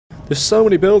There's so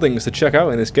many buildings to check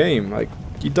out in this game. Like,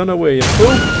 you don't know where you're...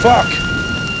 Oh, fuck!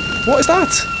 What is that?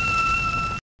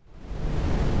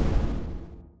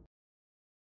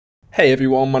 Hey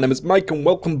everyone, my name is Mike and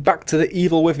welcome back to The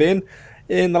Evil Within.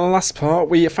 In the last part,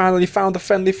 we finally found a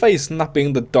friendly face, and that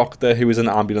being the doctor who was in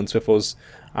the ambulance with us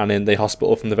and in the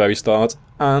hospital from the very start.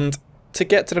 And to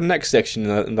get to the next section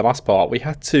in the last part, we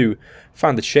had to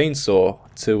find a chainsaw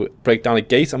to break down a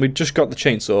gate, and we just got the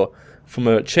chainsaw from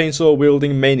a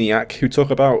chainsaw-wielding maniac who took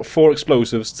about 4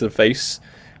 explosives to the face,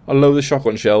 a load of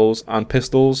shotgun shells and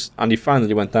pistols, and he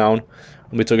finally went down,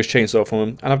 and we took his chainsaw from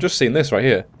him. And I've just seen this right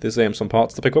here. There's some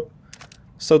parts to pick up.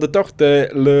 So the doctor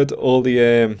lured all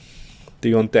the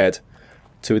undead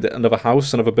to another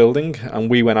house, another building, and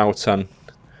we went out and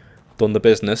done the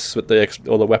business with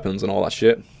all the weapons and all that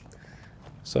shit.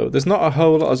 So there's not a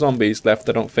whole lot of zombies left,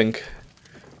 I don't think,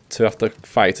 to have to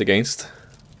fight against.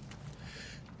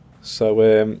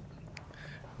 So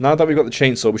now that we've got the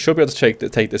chainsaw, we should be able to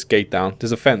take this gate down.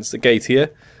 There's a fence, the gate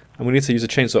here, and we need to use a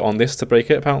chainsaw on this to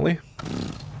break it, apparently.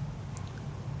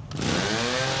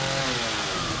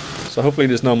 So hopefully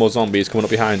there's no more zombies coming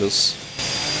up behind us.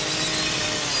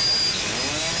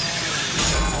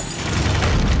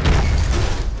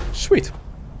 Sweet.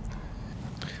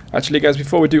 Actually guys,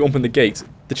 before we do open the gate,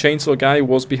 the chainsaw guy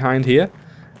was behind here,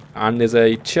 and there's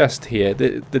a chest here.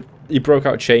 He broke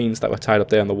out chains that were tied up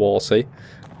there on the wall, see?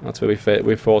 That's where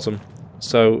we fought him.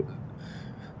 So,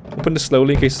 open this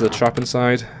slowly in case there's a trap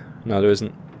inside. No, there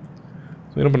isn't.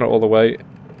 So we open it all the way.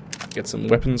 Get some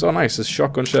weapons. Oh nice, there's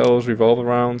shotgun shells, revolver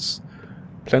rounds.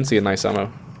 Plenty of nice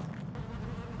ammo.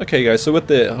 Okay guys, so with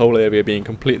the whole area being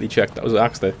completely checked, that was an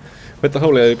axe there. With the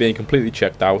whole area being completely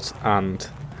checked out and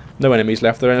no enemies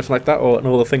left or anything like that, or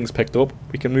all the things picked up,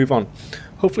 we can move on.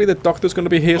 Hopefully the doctor's going to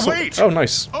be here. Wait! Oh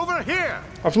nice. Over here!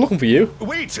 I was looking for you.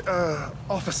 Wait,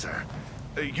 officer.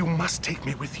 You must take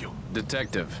me with you.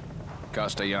 Detective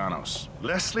Castellanos.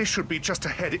 Leslie should be just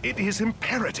ahead. It is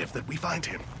imperative that we find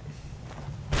him.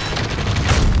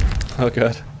 Oh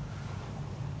god.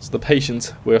 It's the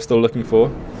patient we're still looking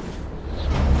for.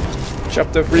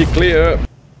 Chapter 3 clear.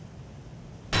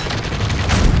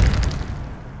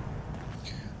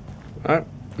 Alright,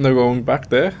 no going back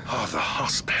there. Oh, the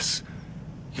hospice.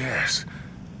 Yes.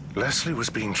 Leslie was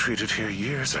being treated here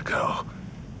years ago.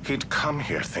 He'd come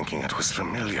here thinking it was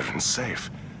familiar and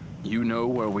safe. You know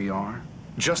where we are?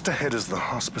 Just ahead is the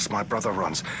hospice my brother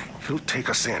runs. He'll take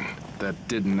us in. That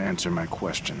didn't answer my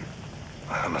question.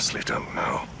 I honestly don't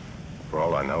know. For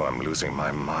all I know, I'm losing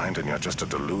my mind and you're just a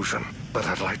delusion. But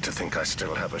I'd like to think I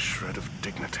still have a shred of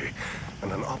dignity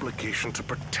and an obligation to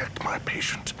protect my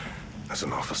patient. As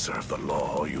an officer of the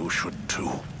law, you should too.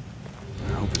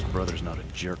 I hope his brother's not a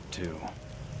jerk too.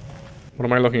 What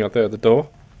am I looking at there? The door?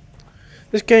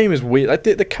 This game is weird. Like,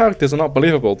 the characters are not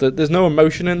believable. There's no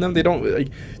emotion in them. They don't. Like,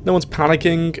 no one's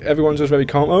panicking. Everyone's just very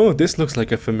calm. Oh, this looks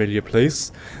like a familiar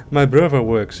place. My brother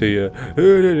works here.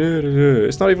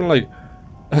 It's not even like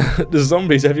there's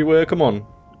zombies everywhere. Come on,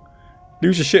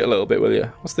 lose your shit a little bit, will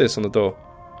you? What's this on the door?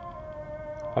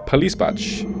 A police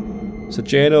badge. It's a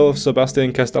journal of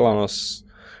Sebastian Castellanos.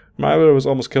 My brother was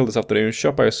almost killed this afternoon,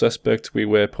 shot by a suspect we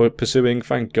were pursuing.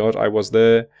 Thank God I was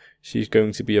there. She's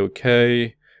going to be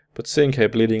okay. But seeing her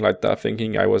bleeding like that,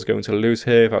 thinking I was going to lose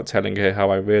her without telling her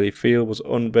how I really feel, was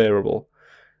unbearable.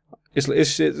 Who's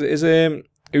the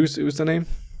name?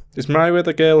 Is Myra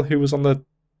the girl who was on the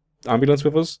ambulance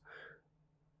with us?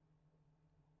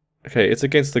 Okay, it's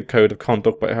against the code of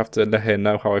conduct, but I have to let her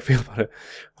know how I feel about it.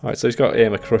 Alright, so he's got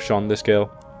a crush on this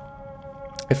girl.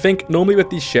 I think normally with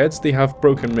these sheds, they have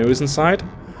broken mirrors inside.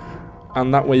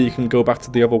 And that way you can go back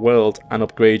to the other world and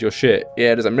upgrade your shit.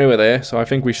 Yeah, there's a mirror there, so I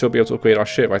think we should be able to upgrade our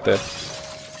shit right there.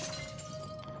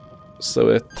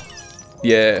 So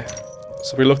yeah.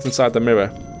 So we looked inside the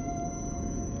mirror.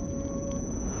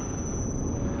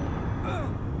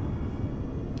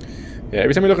 Yeah,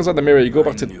 every time you look inside the mirror, you go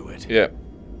back to... Yeah.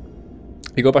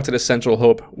 You go back to the central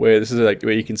hub, where this is like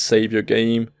where you can save your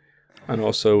game. And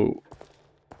also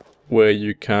where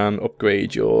you can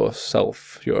upgrade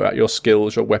yourself, your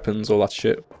skills, your weapons, all that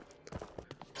shit.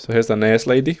 So here's the nurse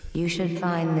lady. You should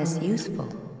find this useful.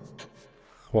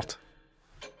 What?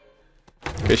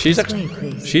 Okay, she's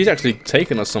actually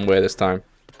taking us somewhere this time.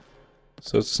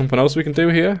 So is there something else we can do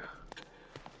here?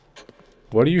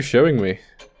 What are you showing me?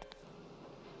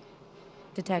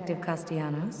 Detective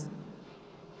Castellanos?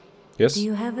 Yes? Do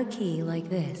you have a key like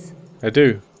this? I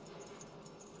do.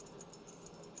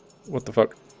 What the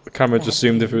fuck? The camera just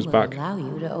zoomed if it was back. Allow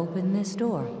you to open this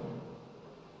door.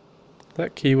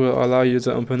 That key will allow you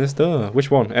to open this door.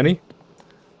 Which one? Any?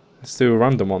 Let's do a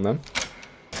random one then.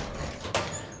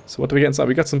 So what do we get inside?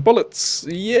 We got some bullets.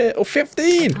 Yeah, oh,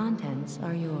 15! Contents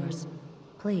are yours.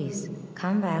 Please,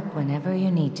 come back whenever you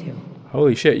need to.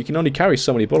 Holy shit, you can only carry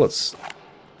so many bullets.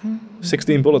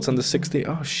 16 bullets under 60.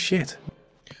 Oh, shit.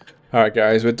 Alright,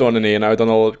 guys, we're done in here now. We've done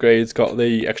all the upgrades, got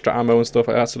the extra ammo and stuff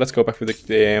like that. So let's go back with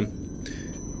the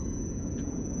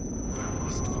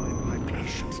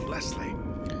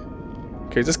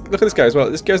Okay, just look at this guy as well.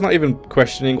 This guy's not even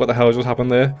questioning what the hell just happened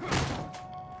there.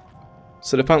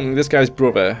 So apparently this guy's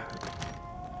brother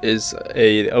is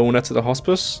a owner to the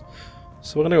hospice.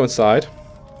 So we're gonna go inside.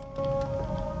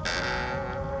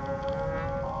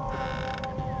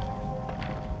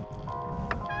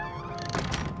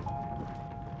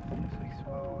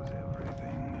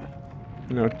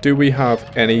 Now, do we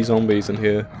have any zombies in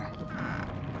here?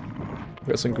 We've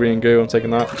got some green goo, I'm taking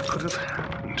that. What could have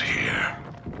happened here?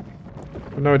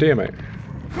 I've no idea, mate.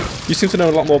 You seem to know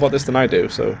a lot more about this than I do,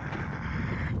 so...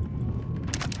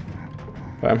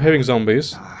 Right, I'm hearing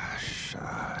zombies.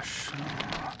 Shush.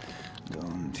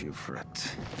 Don't you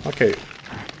fret. Okay,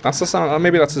 that's the sound.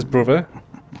 Maybe that's his brother.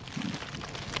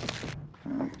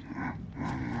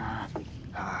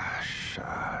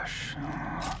 Shush.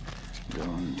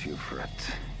 Don't you fret.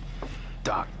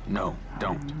 Doc, no,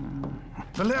 don't.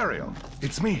 Valerio,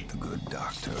 it's me. The good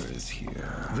doctor is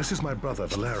here. This is my brother,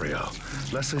 Valerio.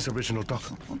 Leslie's original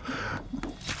doctor.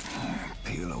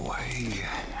 Peel away.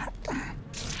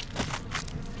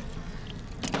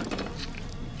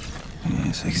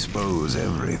 Yes, expose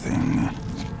everything.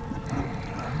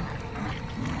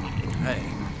 Hey,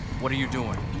 what are you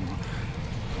doing?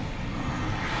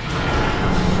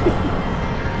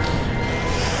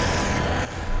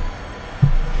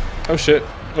 Oh shit,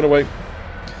 run away.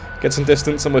 Get some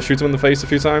distance, I'm gonna shoot him in the face a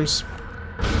few times.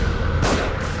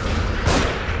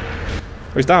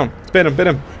 Oh, he's down. Bit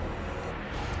him.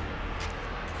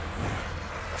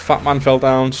 Fat man fell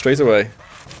down straight away.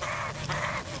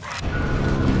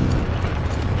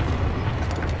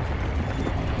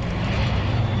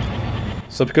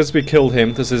 So because we killed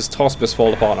him, this is hospice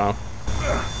fall apart now.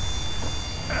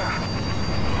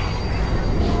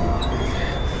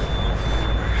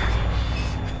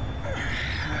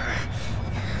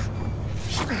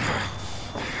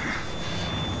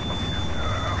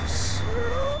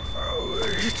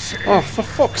 Oh, for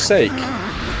fuck's sake.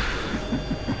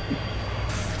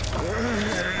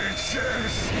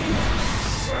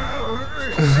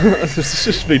 This is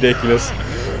just ridiculous.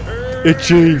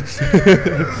 Itchy.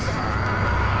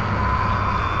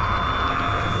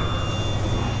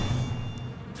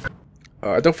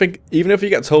 I don't think, even if you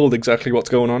get told exactly what's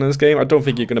going on in this game, I don't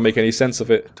think you're going to make any sense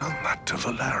of it. Done that to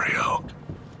Valerio.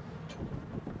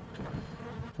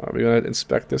 Are we going to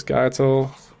inspect this guy at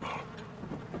all?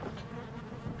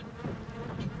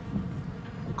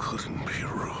 Couldn't be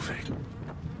Ruvik.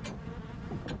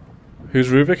 Who's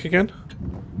Ruvik again?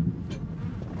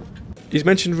 He's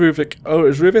mentioned Ruvik. Oh,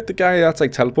 is Ruvik the guy that's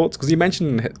like teleports? Because he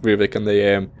mentioned Ruvik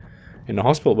in the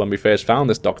hospital when we first found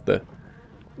this doctor.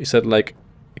 He said like,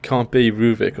 it can't be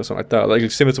Ruvik or something like that. Like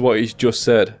similar to what he's just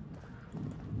said.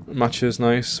 Matches,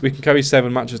 nice. We can carry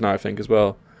 7 matches now, I think, as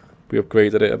well. We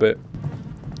upgraded it a bit.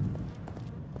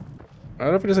 I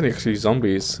don't think there's any actually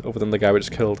zombies other than the guy we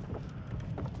just killed.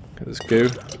 Get this goo.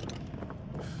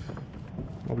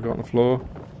 What we got on the floor?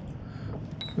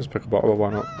 Let's pick a bottle,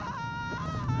 why not?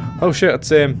 Oh shit, it's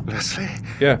Leslie?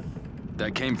 yeah.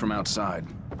 That came from outside.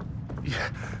 Yeah.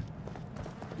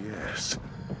 Yes.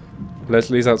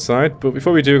 Leslie's outside, but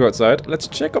before we do go outside, let's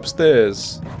check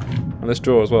upstairs. And this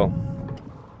drawer as well.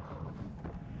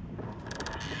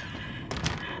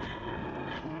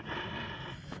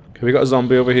 Okay, we got a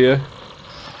zombie over here.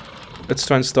 Let's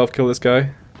try and stealth kill this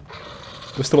guy.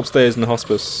 We're still upstairs in the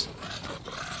hospice.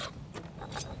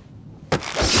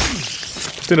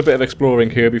 Just doing a bit of exploring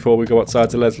here before we go outside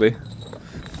to Leslie.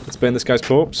 Let's burn this guy's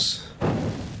corpse.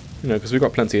 You know, because we've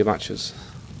got plenty of matches.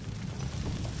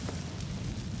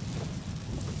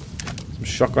 Some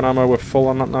shotgun ammo, we're full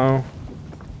on that now.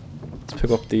 Let's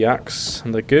pick up the axe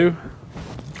and the goo.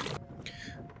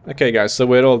 Okay guys, so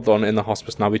we're all done in the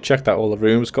hospice now. We checked out all the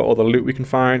rooms, got all the loot we can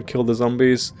find, killed the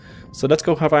zombies. So let's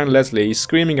go find Leslie. He's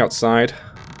screaming outside.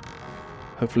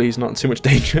 Hopefully he's not in too much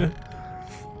danger.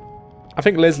 I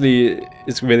think Leslie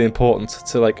is really important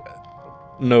to like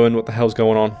knowing what the hell's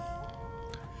going on.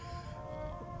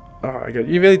 Oh my god,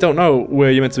 you really don't know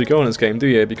where you're meant to be going in this game, do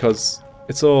you? Because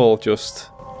it's all just...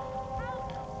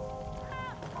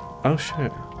 Oh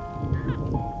shit.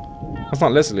 That's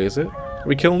not Leslie, is it? Are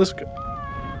we killing this guy?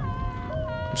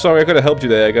 I'm sorry, I could have helped you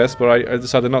there, I guess, but I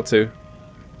decided not to.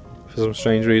 For some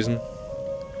strange reason.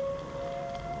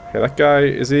 Okay, that guy,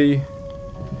 is he...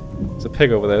 There's a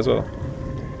pig over there as well.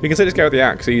 We can see this guy with the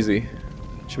axe, easy.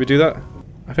 Should we do that?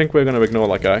 I think we're going to ignore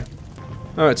that guy.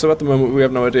 Alright, so at the moment we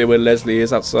have no idea where Leslie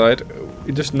is outside.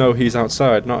 We just know he's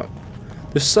outside, not...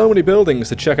 There's so many buildings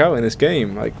to check out in this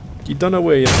game. Like, you don't know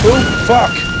where you... Oh,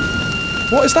 fuck!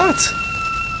 What is that?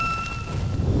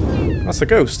 That's a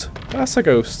ghost. That's a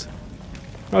ghost.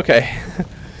 Okay.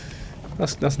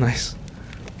 That's nice.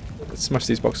 Let's smash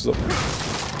these boxes up.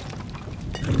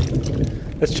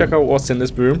 Let's check out what's in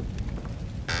this room.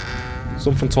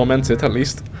 Something tormented, at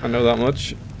least. I know that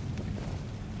much.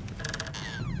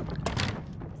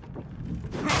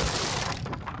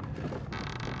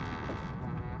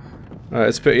 Alright,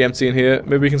 it's pretty empty in here.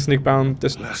 Maybe we can sneak down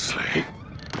this... Leslie.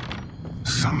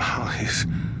 Somehow he's...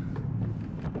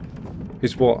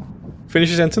 He's what? Finish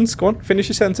your sentence? Go on, finish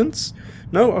your sentence.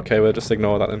 No? Okay, we'll just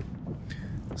ignore that then.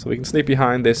 So we can sneak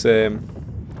behind this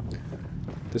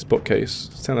this bookcase.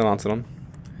 Let's turn the lantern on.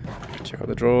 Check out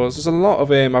the drawers. There's a lot of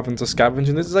having to scavenge,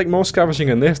 and there's like more scavenging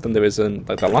in this than there is in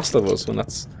like The Last of Us, when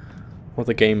that's what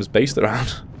the game's based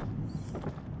around.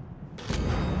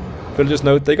 Villagers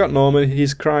note, they got Norman.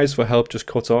 His cries for help just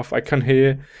cut off. I can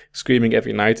hear screaming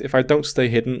every night. If I don't stay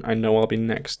hidden, I know I'll be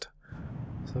next.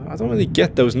 So I don't really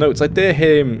get those notes. Like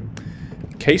they're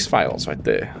case files right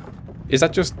there. Is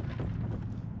that just...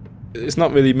 It's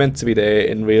not really meant to be there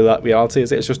in reality,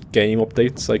 is it? It's just game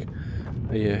updates, like,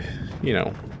 you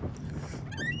know.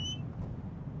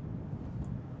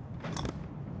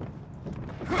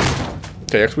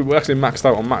 Okay, we're actually maxed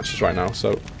out on matches right now,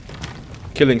 so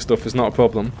killing stuff is not a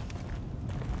problem.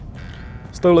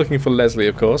 Still looking for Leslie,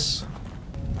 of course.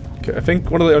 Okay, I think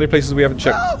one of the only places we haven't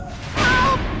checked...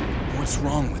 What's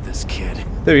wrong with this kid?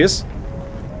 There he is.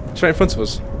 It's right in front of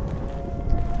us.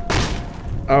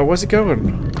 Oh, where's he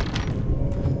going?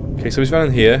 Okay, so he's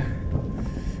running here.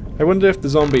 I wonder if the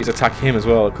zombies attack him as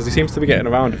well, because he seems to be getting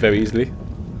around very easily.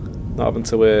 Not having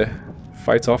to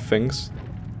fight off things.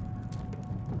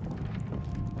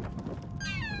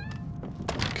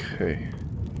 Okay.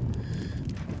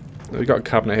 We've got a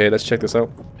cabinet here, let's check this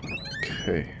out.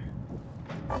 Okay.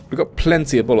 We've got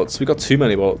plenty of bullets. We've got too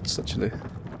many bullets, actually.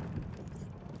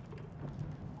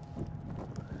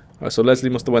 Alright, so Leslie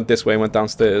must have went this way and went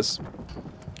downstairs.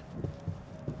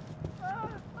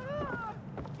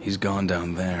 He's gone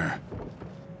down there.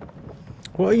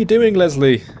 What are you doing,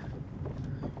 Leslie?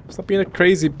 Stop being a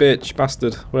crazy bitch,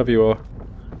 bastard, whoever you are.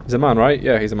 He's a man, right?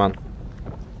 Yeah, he's a man.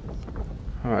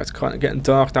 Alright, it's kind of getting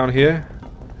dark down here.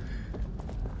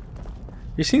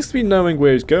 He seems to be knowing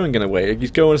where he's going in a way.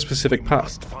 He's going a specific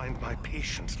path. Find my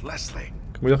patient, Leslie.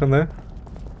 Can we look in there?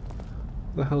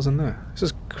 What the hell's in there? This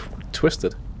is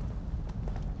twisted.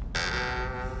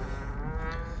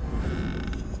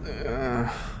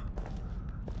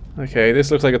 Okay, this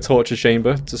looks like a torture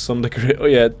chamber to some degree. Oh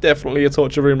yeah, definitely a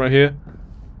torture room right here.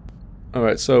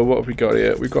 Alright, so what have we got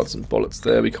here? We've got some bullets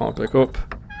there we can't pick up.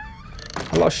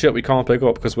 A lot of shit we can't pick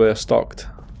up because we're stocked.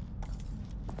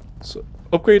 So,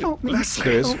 upgrade. Leslie.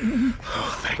 There it is.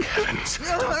 Oh, thank heavens.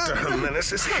 Dr.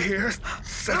 Jimenez is here.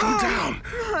 Settle down.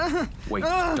 Wait,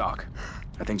 Doc.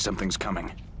 I think something's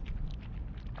coming.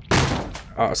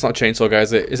 Oh, it's not a chainsaw guy,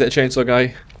 is it? Is it a chainsaw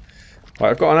guy? Right,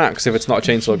 I've got an axe if it's not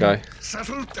a chainsaw guy.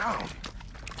 Settle down.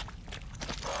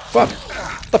 Fuck!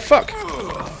 What the fuck?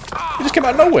 He just came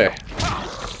out of nowhere!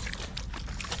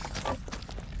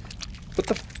 What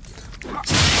the...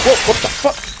 What the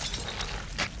fuck?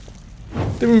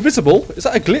 They're invisible? Is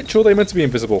that a glitch or are they meant to be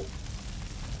invisible?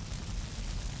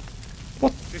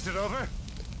 What? Is it over?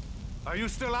 Are you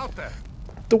still out there?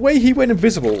 The way he went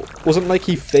invisible wasn't like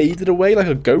he faded away like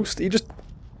a ghost. He just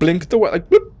blinked away, like,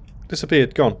 whoop,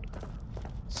 disappeared, gone.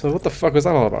 So what the fuck was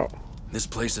that all about? This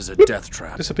place is a death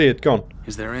trap. Disappeared, gone.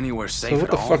 Is there anywhere safe So what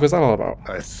at the all? fuck was that all about?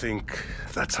 I think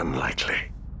that's unlikely.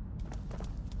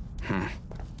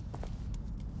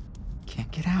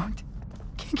 Can't get out.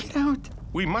 Can't get out.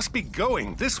 We must be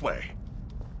going this way.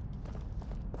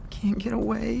 Can't get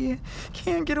away.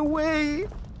 Can't get away.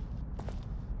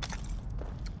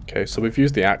 Okay, so we've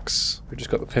used the axe. We've just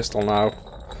got the pistol now.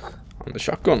 And the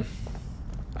shotgun.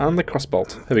 And the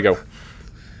crossbolt. Here we go. Are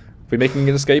we making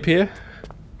an escape here?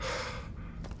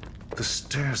 The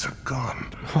stairs are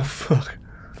gone. Oh, fuck.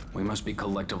 We must be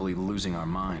collectively losing our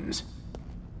minds.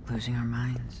 Losing our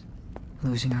minds.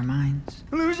 Losing our minds.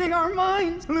 Losing our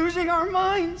minds. Losing our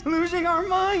minds. Losing our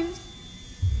minds.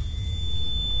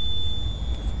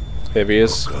 Here he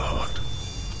is. God.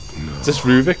 No. Is this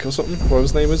Ruvik or something? What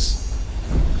his name is?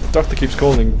 The doctor keeps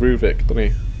calling Ruvik, doesn't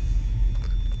he?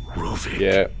 Ruvik.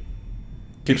 Yeah.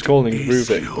 Keeps calling is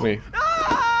Ruvik, you. doesn't he?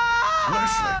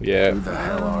 Leslie. Yeah. Who the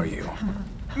hell are you?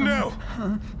 No.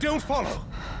 Don't follow.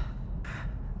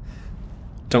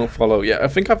 Don't follow. Yeah, I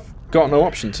think I've got no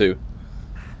option to.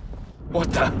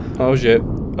 What the? Oh shit.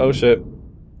 Oh shit.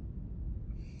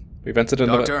 We've entered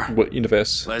another Doctor?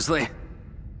 universe. Leslie?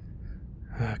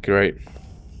 Ah, great.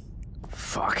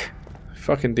 Fuck.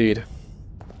 Fuck indeed.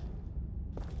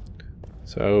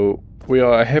 So, we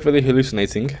are heavily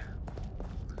hallucinating.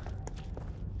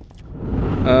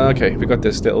 Okay, we got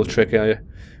this little trick here.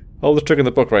 Oh, the trick in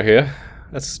the book right here.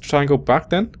 Let's try and go back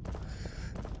then.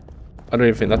 I don't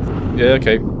even think that... Yeah,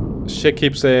 okay. Shit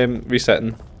keeps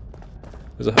resetting.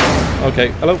 There's a... Okay,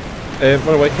 hello.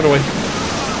 Run away, run away.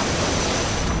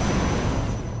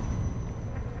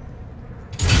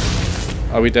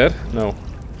 Are we dead? No.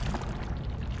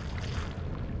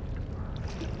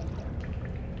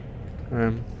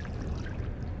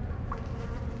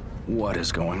 What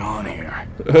is going on here?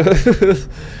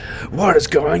 What is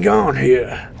going on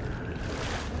here?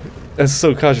 That's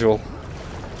so casual.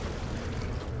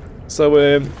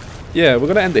 So, yeah, we're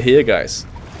gonna end it here, guys.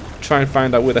 Try and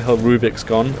find out where the hell Rubik's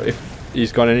gone, if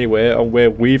he's gone anywhere, or where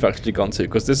we've actually gone to,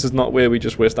 because this is not where we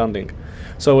just were standing.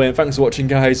 So, thanks for watching,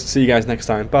 guys. See you guys next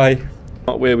time. Bye.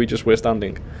 Not where we just were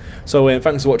standing. So,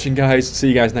 thanks for watching, guys. See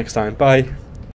you guys next time. Bye.